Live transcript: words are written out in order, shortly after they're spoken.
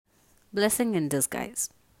Blessing in disguise.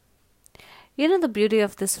 You know, the beauty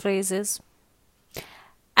of this phrase is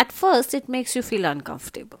at first it makes you feel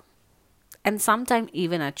uncomfortable, and sometimes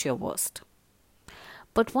even at your worst.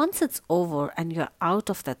 But once it's over and you're out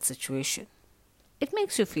of that situation, it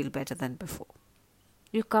makes you feel better than before.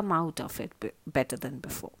 You come out of it better than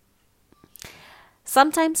before.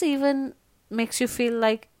 Sometimes even makes you feel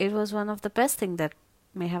like it was one of the best things that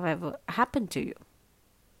may have ever happened to you.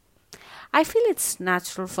 I feel it's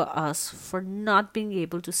natural for us for not being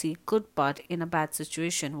able to see good part in a bad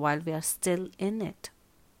situation while we are still in it.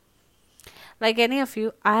 Like any of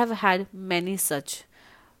you, I have had many such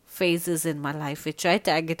phases in my life which I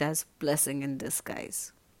tag it as blessing in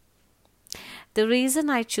disguise. The reason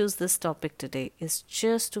I choose this topic today is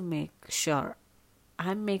just to make sure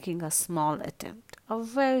I'm making a small attempt, a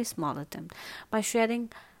very small attempt, by sharing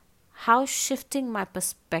how shifting my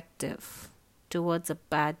perspective towards a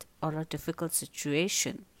bad or a difficult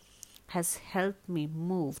situation has helped me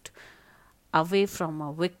move away from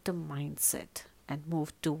a victim mindset and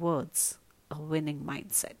move towards a winning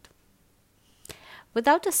mindset.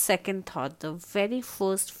 Without a second thought, the very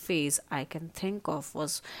first phase I can think of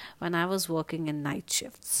was when I was working in night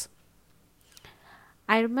shifts.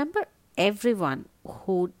 I remember everyone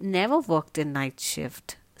who never worked in night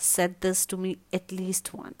shift said this to me at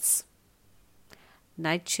least once.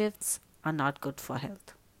 Night shifts are not good for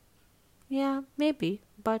health. Yeah, maybe,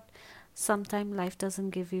 but sometimes life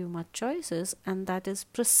doesn't give you much choices, and that is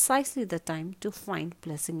precisely the time to find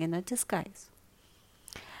blessing in a disguise.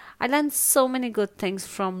 I learned so many good things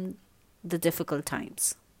from the difficult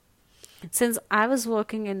times. Since I was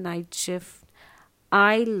working in night shift,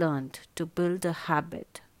 I learned to build a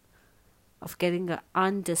habit of getting an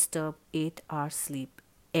undisturbed 8 hour sleep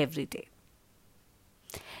every day.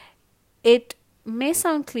 It may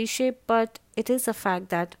sound cliche, but it is a fact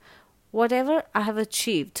that whatever I have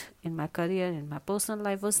achieved in my career, in my personal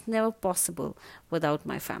life, was never possible without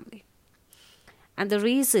my family. And the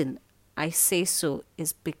reason I say so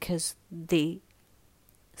is because they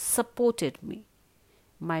supported me,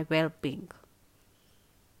 my well being,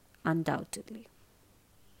 undoubtedly.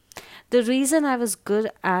 The reason I was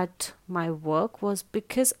good at my work was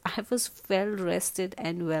because I was well rested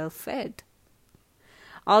and well fed.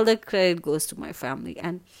 All the credit goes to my family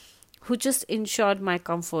and who just ensured my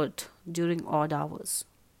comfort during odd hours.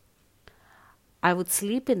 I would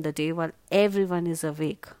sleep in the day while everyone is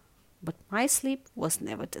awake, but my sleep was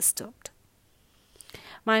never disturbed.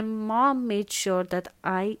 My mom made sure that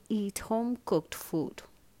I eat home cooked food,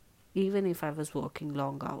 even if I was working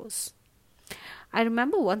long hours. I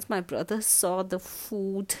remember once my brother saw the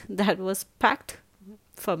food that was packed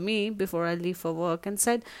for me before I leave for work and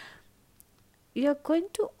said, "You're going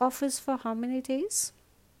to office for how many days?"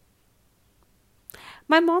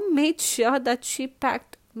 My mom made sure that she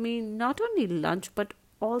packed me not only lunch but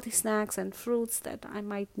all the snacks and fruits that I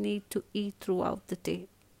might need to eat throughout the day.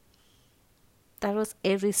 That was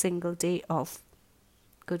every single day of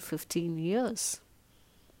good 15 years.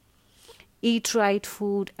 Eat right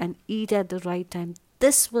food and eat at the right time.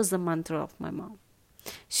 This was the mantra of my mom.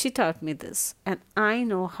 She taught me this, and I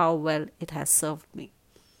know how well it has served me.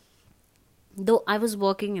 Though I was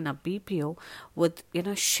working in a BPO with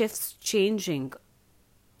shifts changing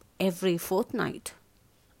every fortnight,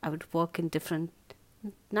 I would work in different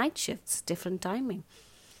night shifts, different timing.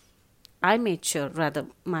 I made sure, rather,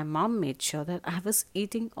 my mom made sure that I was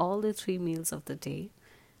eating all the 3 meals of the day.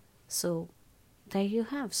 So, there you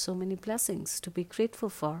have so many blessings to be grateful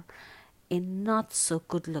for in not so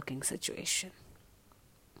good looking situation.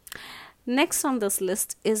 Next on this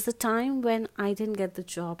list is the time when I didn't get the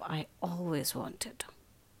job I always wanted.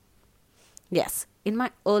 Yes, in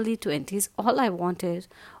my early 20s, all I wanted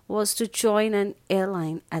was to join an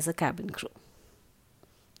airline as a cabin crew.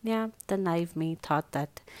 Yeah, the naive me thought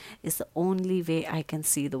that is the only way I can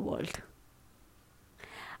see the world.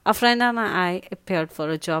 A friend and I appeared for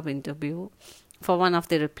a job interview for one of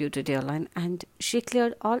the reputed airline and she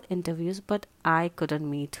cleared all interviews but I couldn't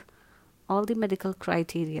meet all the medical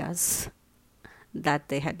criterias that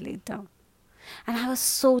they had laid down. And I was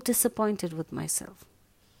so disappointed with myself.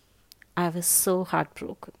 I was so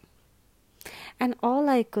heartbroken. And all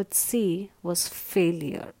I could see was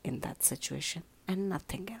failure in that situation and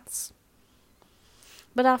nothing else.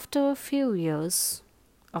 But after a few years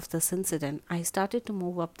of this incident, I started to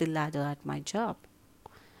move up the ladder at my job.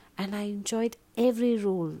 And I enjoyed every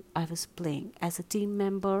role I was playing as a team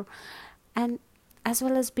member and as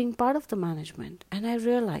well as being part of the management. And I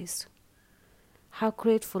realized how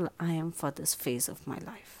grateful I am for this phase of my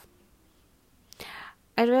life.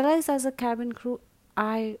 I realized as a cabin crew,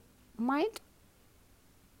 I might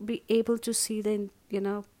be able to see the,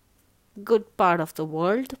 good part of the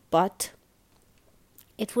world, but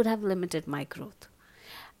it would have limited my growth.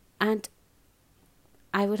 And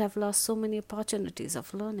I would have lost so many opportunities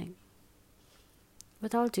of learning.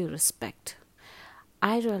 With all due respect,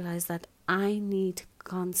 I realize that I need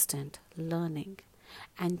constant learning,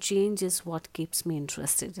 and change is what keeps me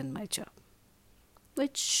interested in my job,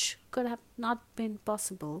 which could have not been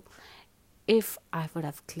possible if I would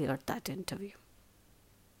have cleared that interview.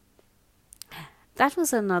 That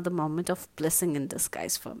was another moment of blessing in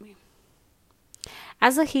disguise for me.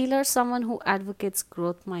 As a healer, someone who advocates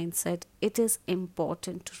growth mindset, it is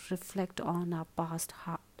important to reflect on our past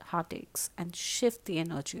heartaches and shift the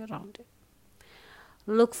energy around it.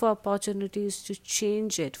 Look for opportunities to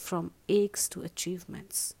change it from aches to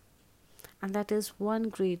achievements. And that is one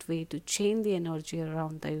great way to change the energy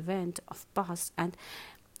around the event of past, and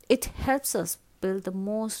it helps us build the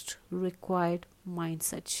most required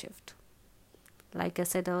mindset shift. Like I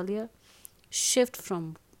said earlier, shift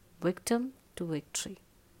from victim to victory.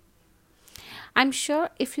 I'm sure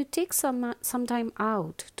if you take some time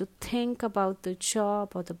out to think about the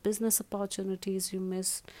job or the business opportunities you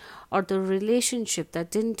missed, or the relationship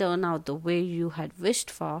that didn't turn out the way you had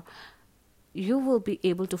wished for, you will be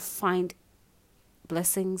able to find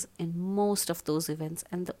blessings in most of those events.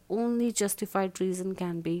 And the only justified reason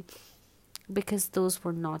can be because those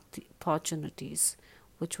were not the opportunities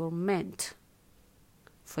which were meant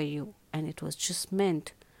for you, and it was just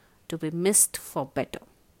meant to be missed for better.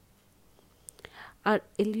 Our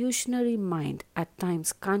illusionary mind at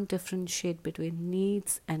times can't differentiate between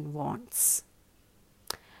needs and wants.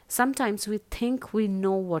 Sometimes we think we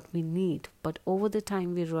know what we need, but over the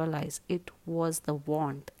time we realize it was the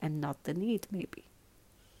want and not the need, maybe.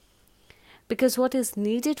 Because what is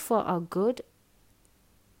needed for our good,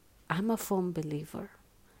 I'm a firm believer,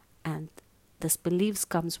 and this belief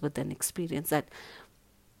comes with an experience that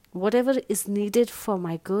whatever is needed for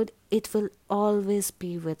my good, it will always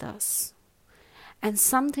be with us. And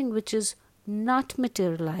something which is not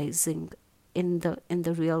materializing in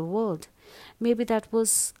the real world, maybe that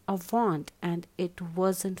was a want and it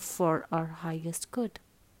wasn't for our highest good.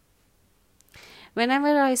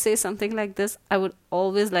 Whenever I say something like this, I would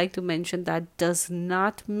always like to mention that does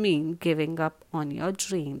not mean giving up on your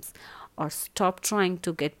dreams or stop trying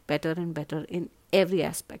to get better and better in every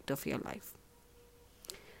aspect of your life.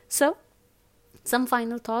 So, some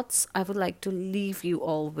final thoughts I would like to leave you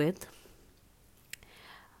all with.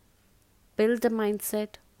 Build a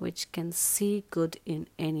mindset which can see good in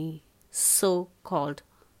any so-called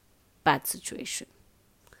bad situation.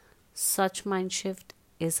 Such mind shift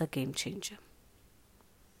is a game changer.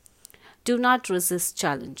 Do not resist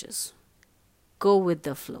challenges. Go with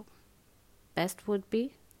the flow. Best would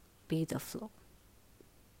be the flow.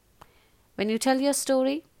 When you tell your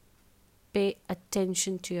story, pay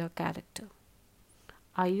attention to your character.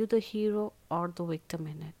 Are you the hero or the victim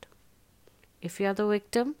in it? If you are the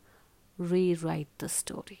victim, rewrite the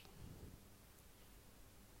story.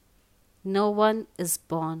 No one is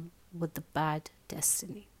born with a bad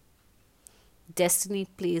destiny. Destiny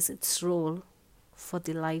plays its role for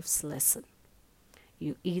the life's lesson.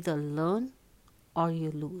 You either learn or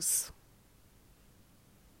you lose.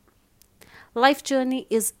 Life journey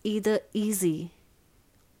is either easy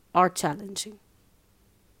or challenging.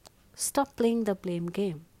 Stop playing the blame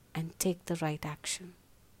game and take the right action.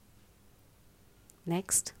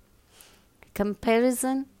 Next,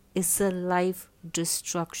 comparison is a life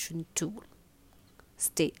destruction tool.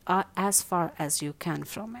 Stay as far as you can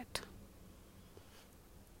from it.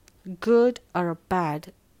 Good or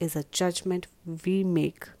bad is a judgment we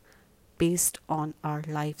make based on our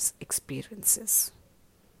life's experiences.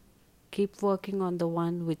 Keep working on the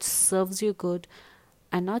one which serves you good,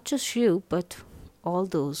 and not just you, but all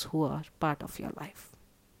those who are part of your life.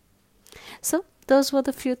 So, those were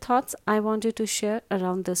the few thoughts I wanted to share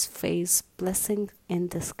around this phase, blessing in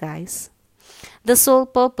disguise. The sole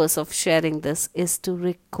purpose of sharing this is to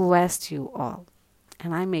request you all,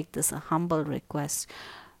 and I make this a humble request,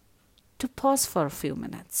 to pause for a few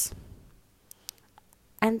minutes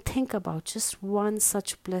and think about just one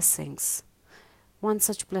such blessing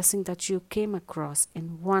that you came across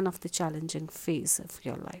in one of the challenging phases of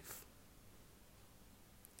your life.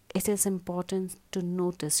 It is important to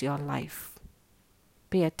notice your life,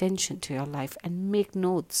 pay attention to your life, and make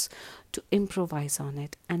notes to improvise on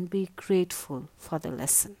it and be grateful for the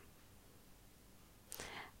lesson.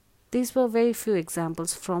 These were very few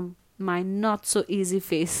examples from my not so easy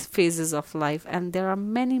phases of life, and there are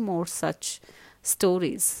many more such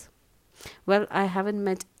stories. Well, I haven't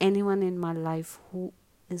met anyone in my life who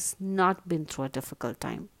has not been through a difficult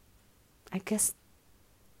time. I guess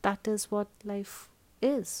that is what life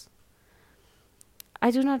is.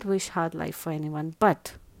 I do not wish hard life for anyone,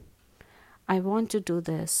 but I want to do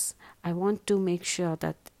this. I want to make sure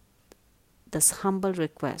that this humble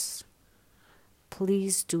request,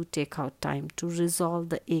 please do take out time to resolve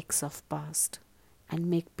the aches of past and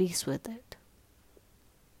make peace with it.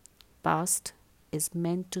 Past is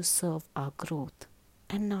meant to serve our growth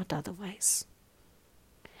and not otherwise.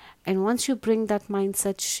 And once you bring that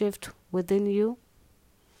mindset shift within you,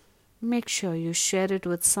 make sure you share it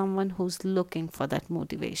with someone who's looking for that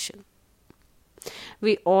motivation.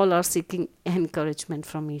 We all are seeking encouragement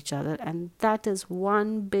from each other, and that is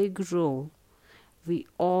one big role we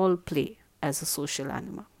all play as a social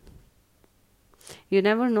animal. You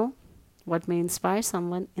never know what may inspire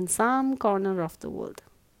someone in some corner of the world.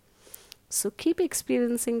 So keep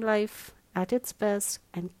experiencing life at its best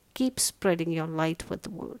and keep spreading your light with the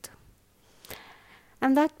world.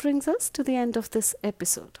 And that brings us to the end of this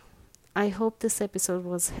episode. I hope this episode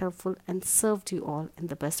was helpful and served you all in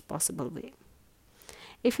the best possible way.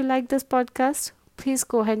 If you like this podcast, please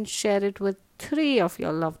go ahead and share it with 3 of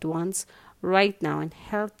your loved ones right now and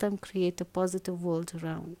help them create a positive world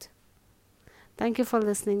around. Thank you for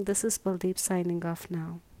listening. This is Baldeep signing off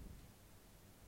now.